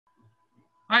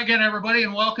Hi again, everybody,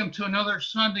 and welcome to another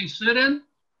Sunday sit-in.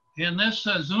 In this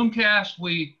Zoomcast,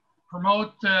 we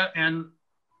promote and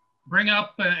bring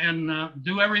up and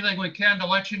do everything we can to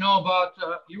let you know about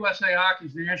USA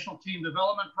Hockey's National Team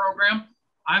Development Program.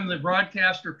 I'm the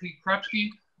broadcaster, Pete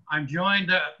Krupski. I'm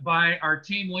joined by our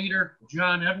team leader,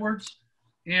 John Edwards.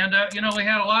 And, we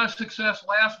had a lot of success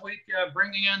last week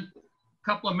bringing in a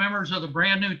couple of members of the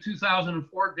brand new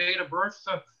 2004 date of birth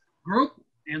group.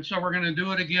 And so we're going to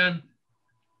do it again.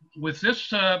 With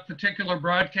this particular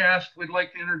broadcast, we'd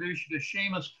like to introduce you to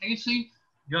Seamus Casey,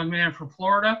 young man from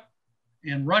Florida,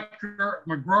 and Rutger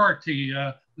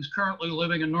McGroarty, who's currently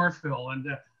living in Northville. And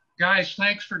guys,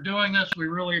 thanks for doing this. We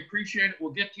really appreciate it.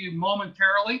 We'll get to you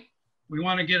momentarily. We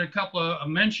want to get a couple of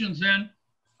mentions in.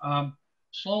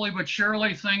 Slowly but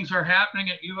surely, things are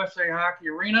happening at USA Hockey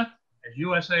Arena. As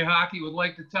USA Hockey would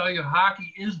like to tell you,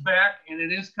 hockey is back, and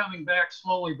it is coming back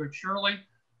slowly but surely.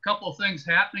 Couple of things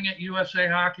happening at USA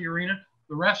Hockey Arena.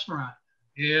 The restaurant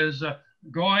is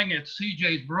going at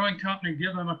CJ's Brewing Company.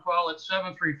 Give them a call at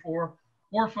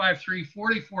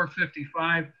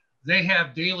 734-453-4455. They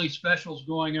have daily specials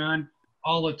going on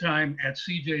all the time at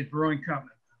CJ's Brewing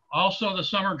Company. Also, the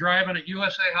summer drive-in at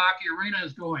USA Hockey Arena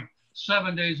is going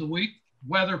 7 days a week,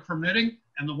 weather permitting,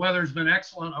 and the weather's been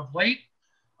excellent of late.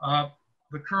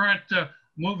 The current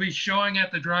movies showing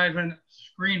at the drive-in,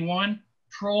 Screen 1,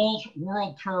 Trolls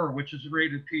World Tour, which is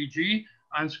rated PG.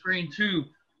 On Screen 2,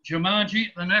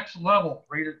 Jumanji, The Next Level,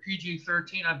 rated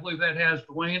PG-13. I believe that has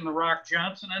Dwayne "The Rock"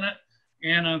 Johnson in it.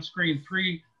 And on Screen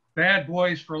 3, Bad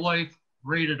Boys for Life,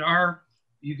 rated R.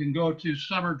 You can go to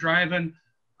Summer Drive-In,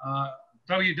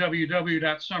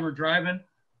 www.summerdrivein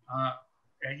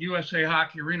at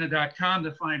usahockeyarena.com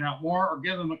to find out more, or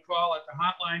give them a call at the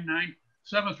hotline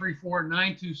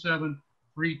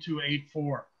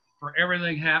 734-927-3284. For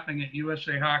everything happening at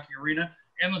USA Hockey Arena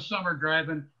and the summer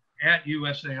drive-in at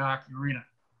USA Hockey Arena.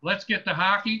 Let's get to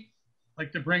hockey. I'd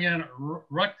like to bring in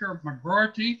Rutger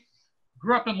McGroarty.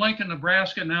 Grew up in Lincoln,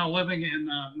 Nebraska, now living in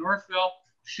Northville.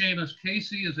 Seamus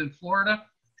Casey is in Florida.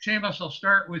 Seamus, I'll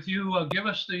start with you. Give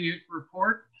us the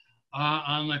report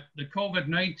on the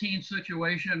COVID-19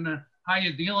 situation. How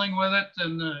you dealing with it?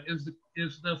 And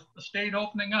is the state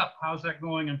opening up? How's that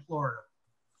going in Florida?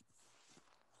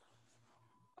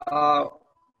 Well,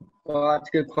 that's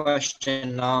a good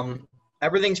question.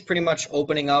 Everything's pretty much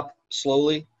opening up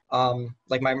slowly.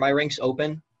 Like my rink's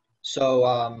open,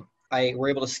 so we're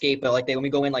able to skate. But when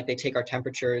we go in, they take our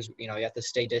temperatures. You have to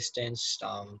stay distanced.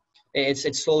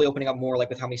 It's slowly opening up more,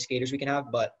 with how many skaters we can have.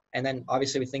 And then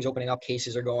obviously with things opening up,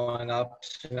 cases are going up.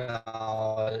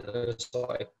 Now there's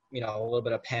a little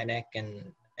bit of panic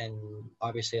and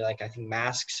obviously I think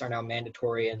masks are now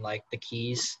mandatory and the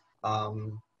keys.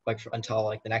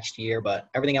 Until the next year, but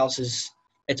everything else it's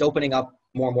opening up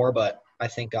more and more. But I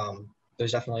think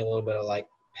there's definitely a little bit of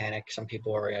panic. Some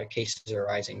people cases are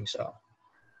rising. So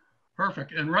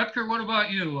perfect. And Rutger, what about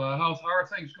you? How are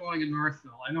things going in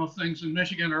Northville? I know things in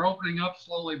Michigan are opening up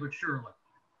slowly but surely.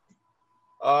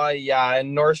 Yeah,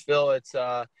 in Northville it's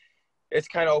kind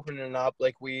of opening up.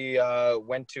 We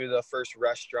went to the first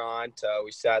restaurant.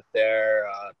 We sat there.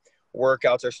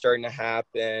 Workouts are starting to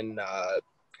happen.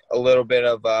 A little bit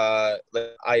of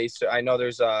ice. I know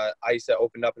there's ice that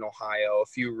opened up in Ohio. A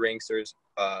few rinks there's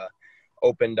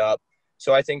opened up.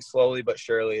 So I think slowly but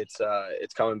surely it's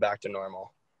coming back to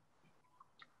normal.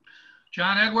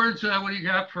 John Edwards, what do you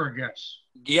got for a guess?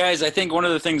 Guys, I think one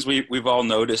of the things we've all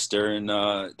noticed during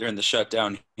the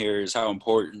shutdown here is how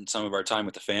important some of our time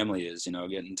with the family is.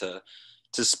 Getting to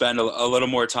spend a little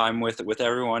more time with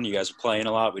everyone. You guys are playing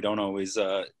a lot. We don't always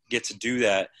get to do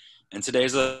that. And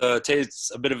today's a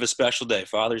bit of a special day,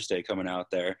 Father's Day coming out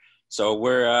there. So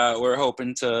we're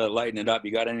hoping to lighten it up.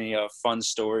 You got any fun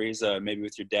stories, maybe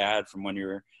with your dad from when you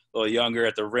were a little younger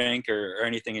at the rink or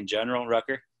anything in general,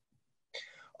 Rutger?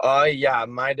 Yeah,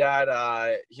 my dad,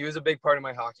 he was a big part of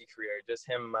my hockey career. Just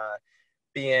him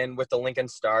being with the Lincoln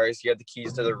Stars. He had the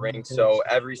keys to the rink, so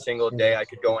every single day I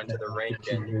could go into the rink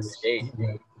and skate.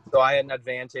 So I had an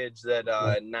advantage that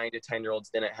 9 to 10-year-olds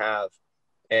didn't have.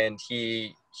 And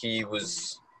he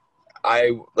was,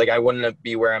 I wouldn't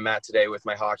be where I'm at today with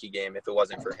my hockey game if it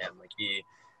wasn't for him.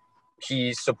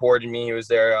 He supported me. He was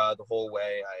there the whole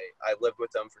way. I lived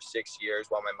with him for 6 years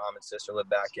while my mom and sister lived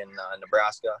back in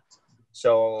Nebraska.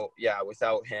 So yeah,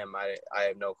 without him, I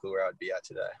have no clue where I would be at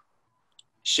today.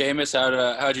 Seamus,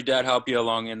 how'd your dad help you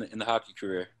along in the hockey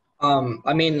career?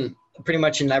 I mean, pretty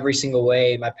much in every single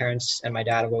way. My parents and my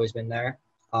dad have always been there.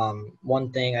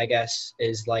 One thing I guess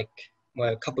is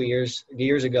a couple years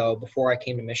ago, before I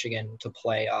came to Michigan to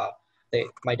play,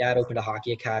 my dad opened a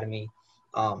hockey academy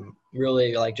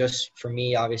really like just for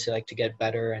me, obviously like to get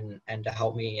better and to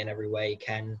help me in every way he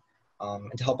can,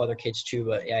 and to help other kids too.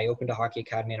 But yeah, he opened a hockey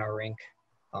academy in our rink.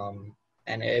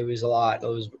 And it was a lot. It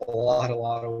was a lot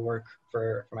of work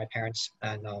for my parents,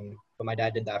 and but my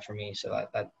dad did that for me, so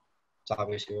that's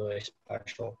obviously really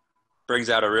special.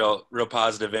 Brings out a real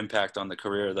positive impact on the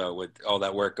career though, with all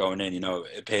that work going in. You know,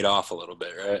 it paid off a little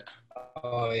bit, right?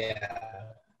 Oh yeah,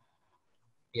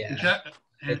 And,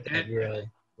 it did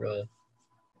really.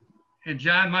 and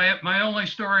John, my only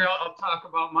story I'll talk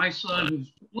about my son,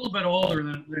 who's a little bit older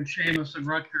than Seamus and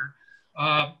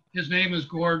Rutger. His name is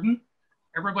Gordon.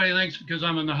 Everybody thinks because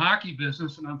I'm in the hockey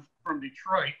business and I'm from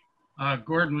Detroit,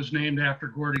 Gordon was named after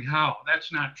Gordie Howe.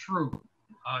 That's not true.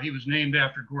 He was named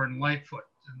after Gordon Lightfoot,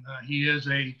 and he is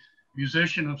a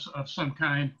musician of some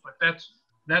kind. But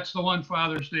that's the one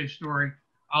Father's Day story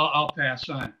I'll pass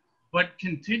on. But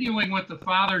continuing with the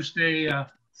Father's Day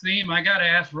theme, I got to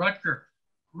ask Rutger.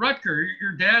 Rutger,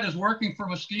 your dad is working for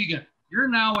Muskegon. You're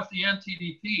now with the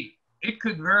NTDP. It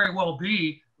could very well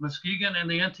be Muskegon and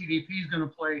the NTDP is going to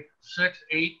play 6,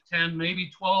 8, 10, maybe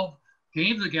 12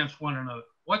 games against one another.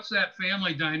 What's that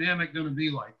family dynamic going to be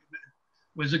like?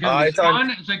 Was it going to be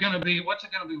fun? Is it going to be, what's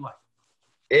it going to be like?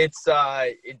 It's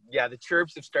yeah, the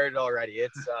chirps have started already.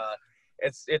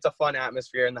 It's a fun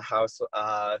atmosphere in the house.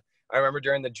 I remember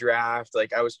during the draft,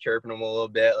 like I was chirping him a little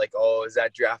bit, like, oh, is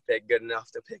that draft pick good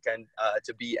enough to pick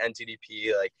to beat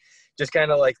NTDP? Like, just kind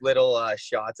of like little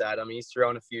shots at him. He's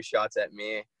throwing a few shots at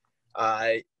me.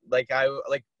 I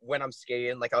when I'm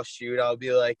skating, like I'll shoot, I'll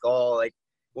be like, oh, like,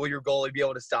 will your goalie be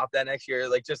able to stop that next year?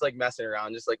 Like, just like messing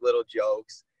around, just like little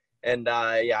jokes. And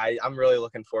yeah, I'm really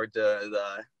looking forward to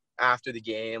the after the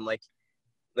game, like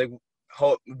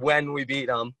when we beat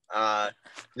them,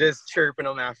 just chirping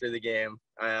them after the game.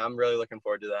 I'm really looking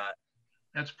forward to that.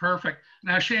 That's perfect.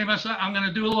 Now, Seamus, I'm going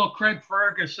to do a little Craig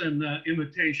Ferguson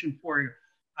imitation for you.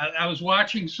 I was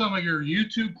watching some of your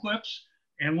YouTube clips,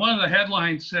 and one of the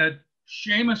headlines said,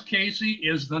 Seamus Casey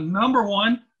is the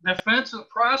 #1 defensive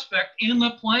prospect in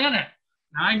the planet.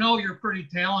 Now, I know you're pretty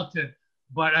talented,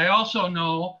 but I also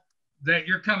know that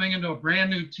you're coming into a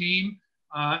brand new team,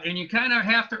 and you kind of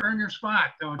have to earn your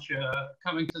spot, don't you,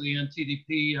 coming to the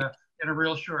NTDP in a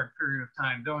real short period of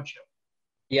time, don't you?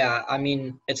 Yeah, I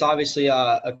mean, it's obviously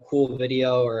a cool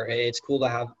video, or it's cool to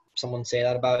have someone say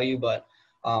that about you, but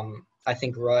I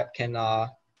think Rut can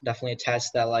definitely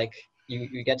attest that, like,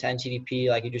 you get to NTDP,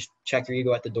 like, you just check your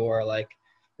ego at the door. Like,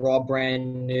 we're all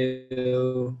brand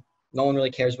new. No one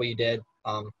really cares what you did.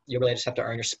 You really just have to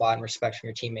earn your spot and respect from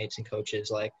your teammates and coaches.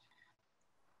 Like,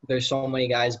 there's so many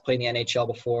guys who played in the NHL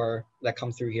before that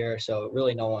come through here, so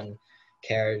really no one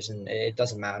cares, and it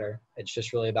doesn't matter. It's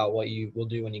just really about what you will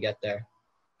do when you get there.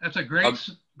 That's a great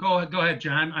go ahead,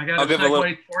 John. I got a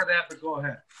segue for that, but go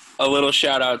ahead. A little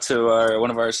shout out to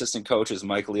one of our assistant coaches,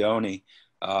 Mike Leone. He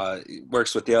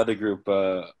works with the other group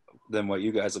than what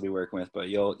you guys will be working with, but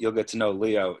you'll get to know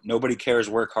Leo. Nobody cares,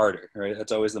 work harder, right?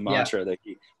 That's always the mantra that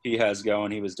he has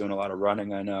going. He was doing a lot of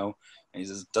running, I know. And he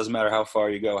says, doesn't matter how far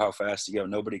you go, how fast you go,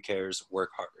 nobody cares, work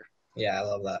harder. Yeah, I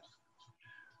love that.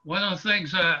 One of the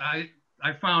things I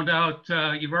found out,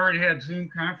 you've already had Zoom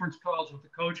conference calls with the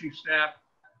coaching staff,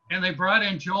 and they brought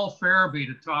in Joel Farabee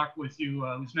to talk with you,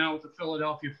 who's now with the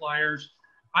Philadelphia Flyers.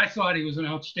 I thought he was an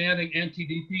outstanding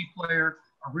NTDP player,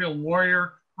 a real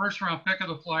warrior, first-round pick of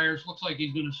the Flyers. Looks like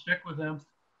he's going to stick with them.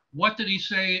 What did he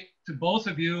say to both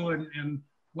of you, and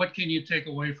what can you take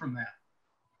away from that?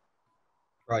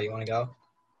 Bro, you want to go?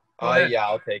 Yeah,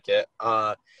 I'll take it.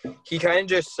 He kind of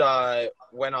just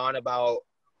went on about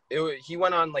it. He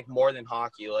went on like more than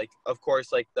hockey. Like, of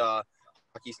course, like the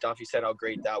hockey stuff. He said how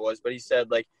great that was, but he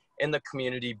said like in the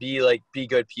community, be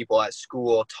good people at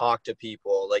school, talk to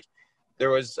people. Like, there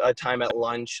was a time at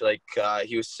lunch, like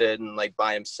he was sitting like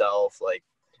by himself, like,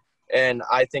 and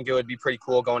I think it would be pretty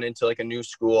cool going into like a new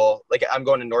school. Like, I'm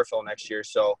going to Northville next year,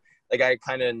 so like I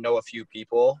kind of know a few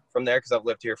people from there because I've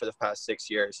lived here for the past 6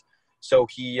 years. So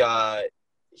he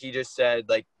just said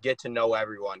like get to know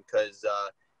everyone because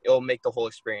it'll make the whole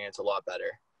experience a lot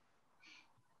better.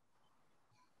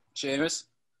 Seamus?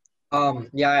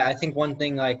 Yeah, I think one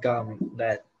thing like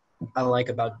that I like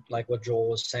about like what Joel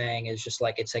was saying is just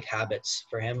like it's like habits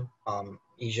for him.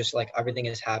 He's just like everything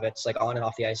is habits, like on and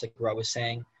off the ice, like Rut was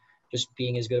saying, just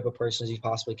being as good of a person as he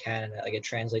possibly can, and like it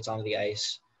translates onto the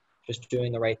ice. Just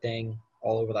doing the right thing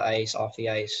all over the ice, off the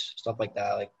ice, stuff like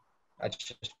that. Like, that's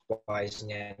just why he's in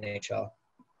the NHL.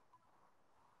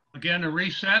 Again, to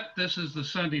reset, this is the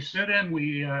Sunday Sit-In.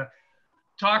 We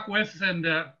talk with and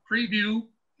preview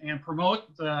and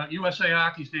promote the USA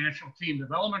Hockey's National Team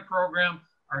Development Program.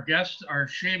 Our guests are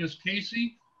Seamus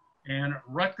Casey and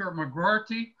Rutger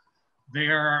McGroarty. They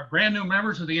are brand new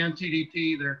members of the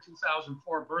NTDP. Their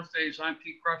 2004 birthdays. I'm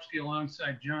Pete Krupski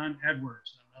alongside John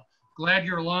Edwards. Glad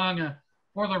you're along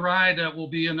for the ride. Will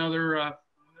be another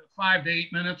 5 to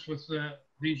 8 minutes with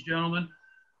these gentlemen.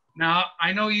 Now,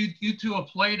 I know you two have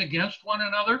played against one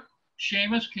another.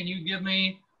 Seamus, can you give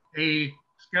me a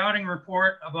scouting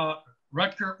report about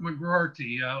Rutger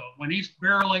McGroarty? When he's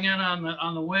barreling in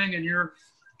on the wing and you're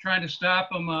trying to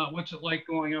stop him, what's it like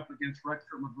going up against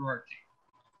Rutger McGroarty?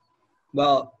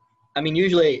 Well, I mean,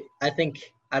 usually I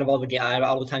think out of all the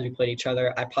times we played each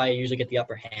other, I probably usually get the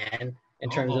upper hand in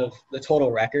terms of the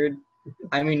total record.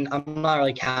 I mean, I'm not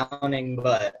really counting,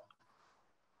 but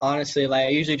honestly, like I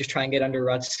usually just try and get under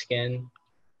Rut's skin,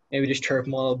 maybe just chirp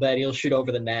him a little bit. He'll shoot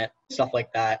over the net, stuff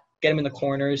like that. Get him in the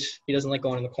corners. He doesn't like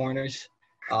going in the corners.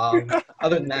 Other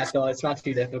than that, though, it's not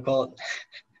too difficult.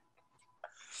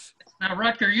 Now,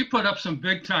 Rutger, you put up some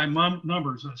big-time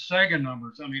numbers, Sagan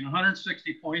numbers. I mean,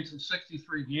 160 points in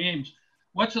 63 games.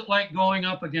 What's it like going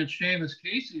up against Seamus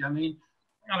Casey?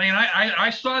 I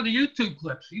saw the YouTube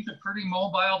clips. He's a pretty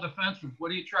mobile defenseman. What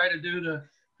do you try to do to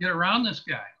get around this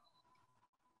guy?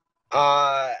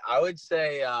 I would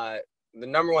say the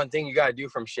number one thing you got to do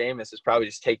from Seamus is probably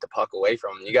just take the puck away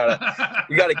from him. You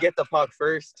gotta get the puck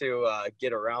first to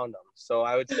get around him. So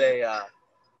I would say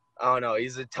I don't know.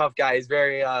 He's a tough guy. He's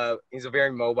a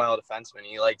very mobile defenseman.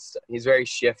 He's very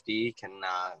shifty. He can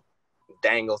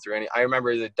dangle through any. I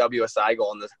remember the WSI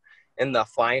goal in the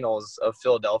finals of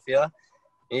Philadelphia.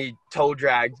 He toe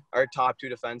dragged our top two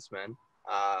defensemen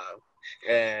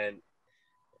and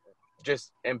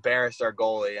just embarrassed our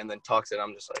goalie and then tucks it.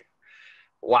 I'm just like,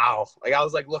 wow. Like I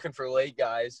was like looking for late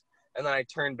guys, and then I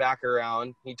turned back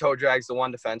around. He toe drags the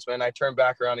one defenseman. I turned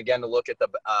back around again to look at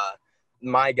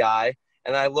my guy.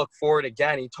 And I look forward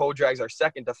again. He toe drags our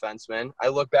second defenseman. I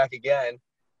look back again,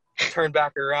 turn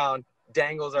back around,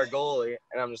 dangles our goalie,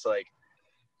 and I'm just like,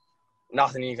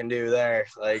 nothing you can do there.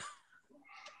 Like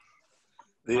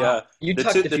the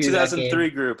 2003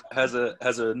 group has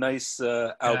a nice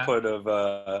output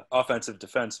of offensive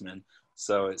defensemen.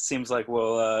 So it seems like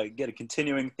we'll get a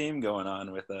continuing theme going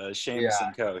on with Seamus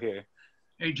and co here.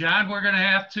 Hey John, we're gonna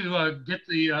have to get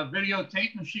the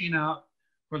videotape machine out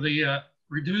for the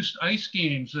reduced ice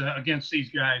games against these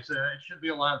guys. It should be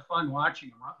a lot of fun watching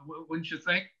them, wouldn't you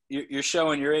think? You're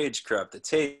showing your age, Krupp. The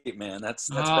tape, man. That's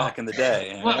back in the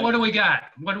day. What do we got?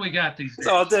 What do we got these days? It's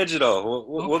all digital.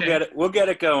 We'll get it. We'll get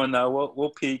it going though. We'll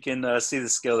peek and see the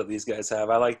skill that these guys have.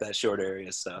 I like that short area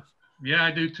stuff. Yeah,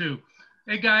 I do too.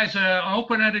 Hey guys, an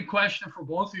open-ended question for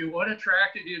both of you. What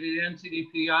attracted you to the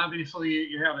NTDP? Obviously,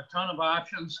 you have a ton of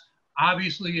options.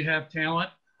 Obviously, you have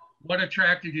talent. What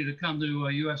attracted you to come to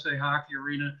USA Hockey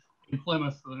Arena in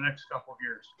Plymouth for the next couple of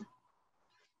years?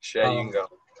 Shay, you can go.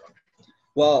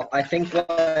 Well, I think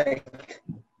like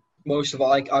most of all,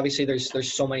 like obviously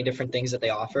there's so many different things that they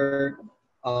offer,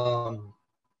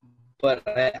 but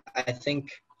I think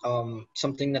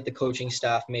something that the coaching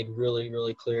staff made really,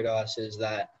 really clear to us is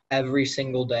that every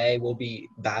single day we'll be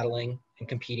battling and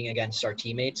competing against our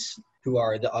teammates who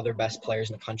are the other best players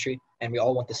in the country. And we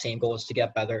all want the same goal, is to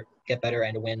get better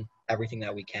and to win everything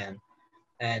that we can.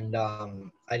 And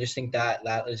I just think that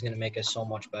is going to make us so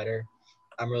much better.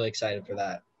 I'm really excited for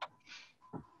that.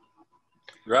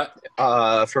 Right.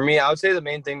 For me, I would say the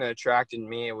main thing that attracted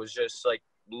me was just like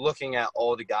looking at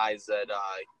all the guys that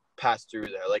passed through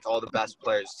there, like all the best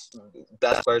players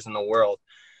in the world.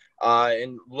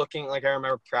 And looking, like I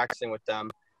remember practicing with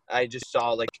them, I just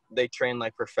saw like they train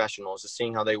like professionals, just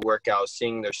seeing how they work out,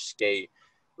 seeing their skate.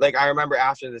 Like I remember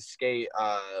after the skate,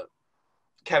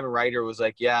 Kevin Reiter was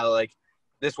like, yeah, like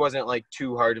this wasn't like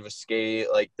too hard of a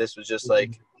skate. Like this was just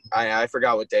like, I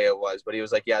forgot what day it was, but he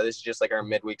was like, yeah, this is just like our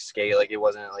midweek skate. Like it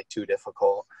wasn't like too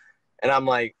difficult. And I'm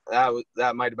like,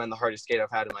 that might've been the hardest skate I've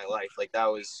had in my life. Like that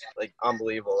was like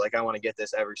unbelievable. Like I want to get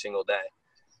this every single day.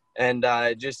 And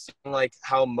just like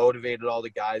how motivated all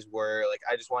the guys were. Like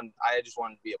I just wanted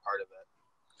to be a part of it.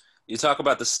 You talk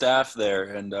about the staff there,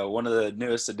 and one of the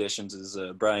newest additions is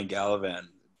Brian Gallivan.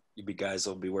 You guys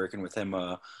will be working with him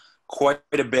quite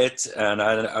a bit, and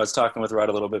I was talking with Rod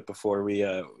a little bit before we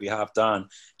hopped on.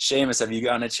 Seamus, have you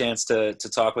gotten a chance to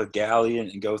talk with Gally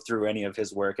and go through any of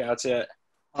his workouts yet?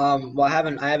 Well, I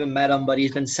haven't met him, but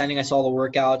he's been sending us all the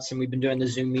workouts, and we've been doing the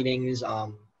Zoom meetings,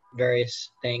 various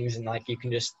things, and like you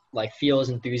can just like feel his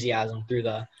enthusiasm through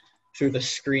the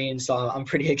screen. So I'm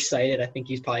pretty excited. I think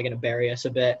he's probably going to bury us a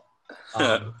bit.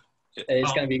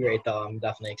 It's going to be great though. I'm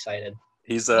definitely excited.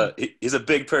 He's a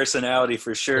big personality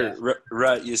for sure. Yeah.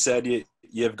 Right. You said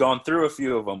you've gone through a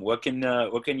few of them. What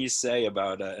can you say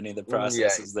about any of the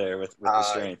processes there with the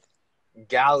strength?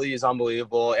 Gally is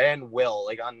unbelievable, and Will's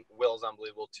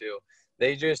unbelievable too.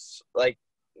 they just like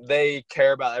they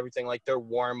care about everything. Like their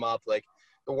warm up, like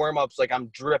the warm ups, like I'm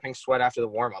dripping sweat after the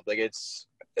warm up. Like it's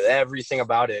everything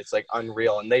about it. It's like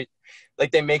unreal. And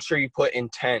they make sure you put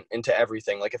intent into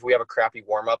everything. Like if we have a crappy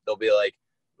warm up, they'll be like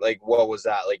what was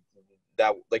that? Like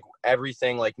that, like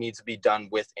everything like needs to be done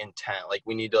with intent. Like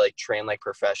we need to like train like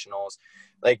professionals.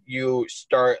 Like you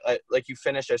start, like you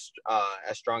finish as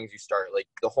strong as you start. Like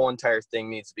the whole entire thing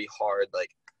needs to be hard.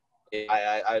 Like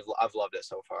I've loved it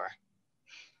so far.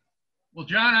 Well,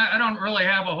 John, I don't really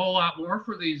have a whole lot more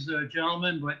for these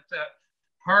gentlemen, but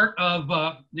part of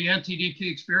the NTDP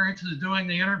experience is doing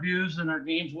the interviews, and our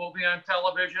games will be on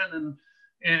television.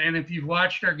 And if you've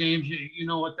watched our games, you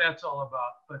know what that's all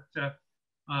about. But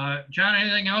John,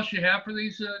 anything else you have for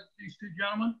these two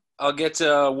gentlemen? I'll get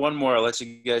to one more. I'll let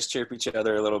you guys chirp each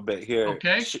other a little bit here.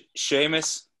 Okay.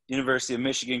 Seamus, University of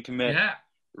Michigan commit. Yeah.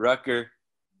 Rutger,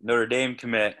 Notre Dame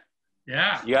commit.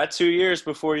 Yeah. You got 2 years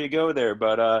before you go there,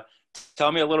 but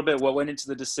tell me a little bit what went into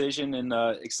the decision, and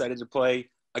excited to play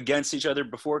against each other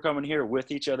before coming here,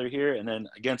 with each other here, and then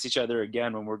against each other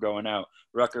again when we're going out.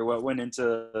 Rutger, what went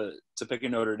into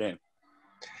picking Notre Dame?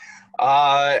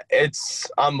 It's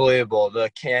unbelievable. The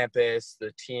campus,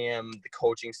 the team, the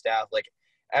coaching staff, like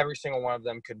every single one of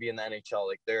them could be in the NHL.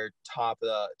 Like they're top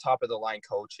of the line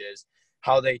coaches,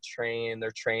 how they train,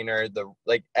 their trainer,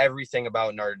 like everything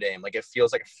about Notre Dame. Like it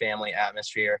feels like a family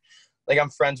atmosphere. Like I'm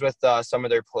friends with some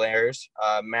of their players,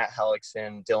 Matt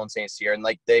Hellickson, Dylan St. Cyr, and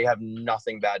like they have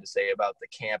nothing bad to say about the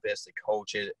campus, the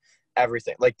coaches,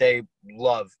 everything. Like they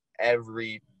love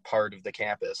every part of the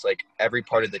campus, like every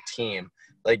part of the team.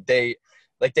 Like they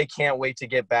can't wait to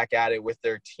get back at it with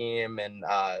their team, and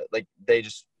like they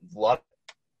just love it.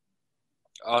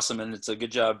 Awesome, and it's a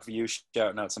good job for you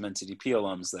shouting out some NTDP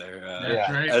alums there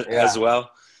as well.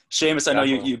 Seamus, I know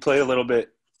you played a little bit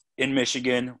in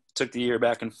Michigan, took the year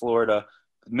back in Florida,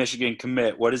 Michigan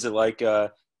commit. What is it like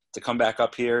to come back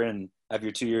up here and have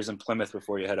your 2 years in Plymouth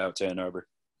before you head out to Ann Arbor?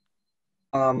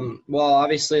 Well,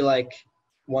 obviously, like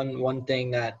one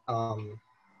thing that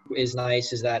is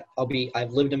nice is that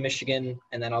I've lived in Michigan,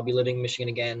 and then I'll be living in Michigan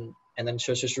again, and then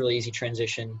so it's just really easy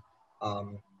transition.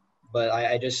 But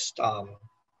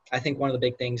I think one of the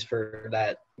big things for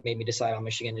that made me decide on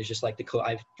Michigan is just like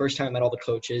first time I met all the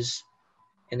coaches,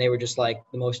 and they were just like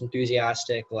the most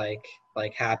enthusiastic, like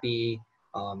happy,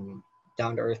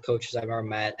 down to earth coaches I've ever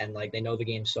met, and like they know the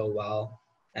game so well.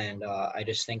 And I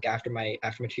just think after my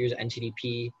 2 years at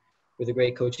NTDP with a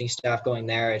great coaching staff going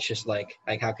there, it's just like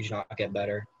how could you not get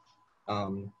better?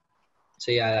 So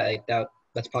yeah,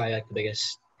 that's probably like the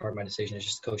biggest part of my decision is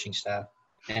just the coaching staff,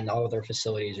 and all of their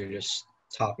facilities are just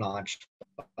top notch.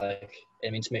 Like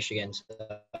it means Michigan.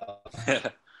 So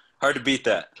hard to beat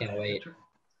that. Can't wait.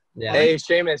 Yeah. Hey,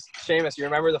 Seamus, you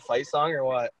remember the fight song or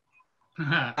what?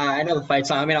 I know the fight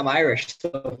song. I mean, I'm Irish, so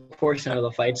of course I know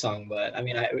the fight song. But I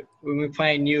mean, when we're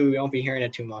playing you, we won't be hearing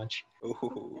it too much.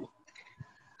 Ooh.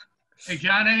 Hey,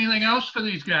 John, anything else for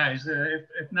these guys?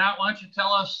 If not, why don't you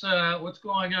tell us what's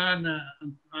going on the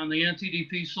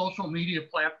NTDP social media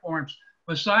platforms,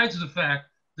 besides the fact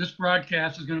this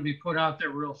broadcast is going to be put out there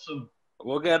real soon.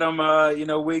 We'll get them,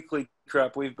 weekly.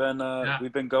 Crap, we've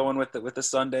been going with the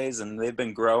Sundays, and they've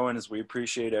been growing as we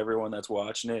appreciate everyone that's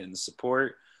watching it and the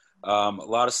support. A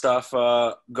lot of stuff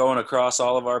going across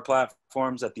all of our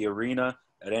platforms at the arena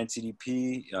at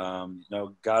NTDP.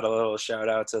 Got a little shout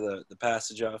out to the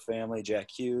Passage Off family, Jack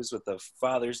Hughes, with the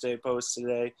Father's Day post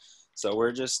today. So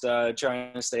we're just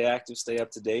trying to stay active, stay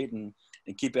up to date, and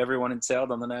keep everyone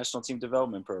entailed on the National Team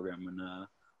Development Program. And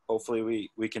hopefully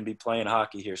we can be playing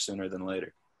hockey here sooner than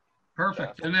later.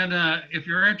 Perfect. And then if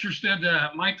you're interested,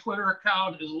 my Twitter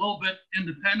account is a little bit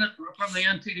independent from the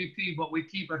NTDP, but we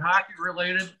keep it hockey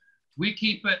related. We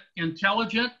keep it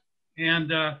intelligent,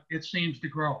 and it seems to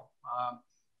grow.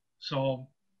 So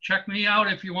check me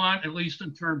out if you want, at least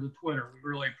in terms of Twitter. We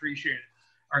really appreciate it.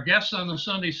 Our guests on the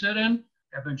Sunday sit-in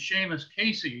have been Seamus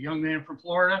Casey, a young man from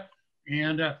Florida,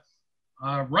 and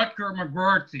Rutger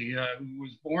McGroarty, who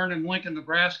was born in Lincoln,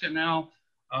 Nebraska, now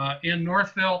in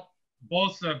Northville.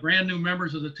 Both brand new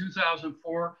members of the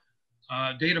 2004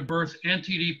 date of birth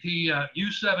NTDP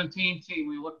U17 team.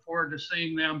 We look forward to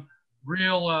seeing them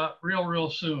real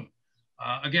soon.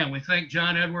 Again, we thank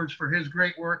John Edwards for his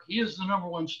great work. He is the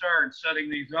 #1 star in setting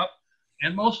these up.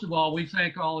 And most of all, we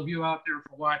thank all of you out there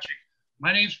for watching.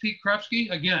 My name's Pete Krupski.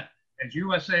 Again, as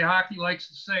USA Hockey likes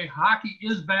to say, hockey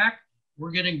is back. We're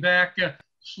getting back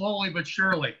slowly but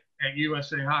surely at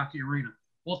USA Hockey Arena.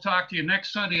 We'll talk to you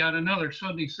next Sunday on another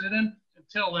Sunday sit-in.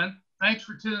 Until then, thanks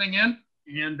for tuning in,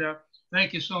 and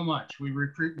thank you so much. We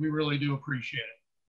really do appreciate it.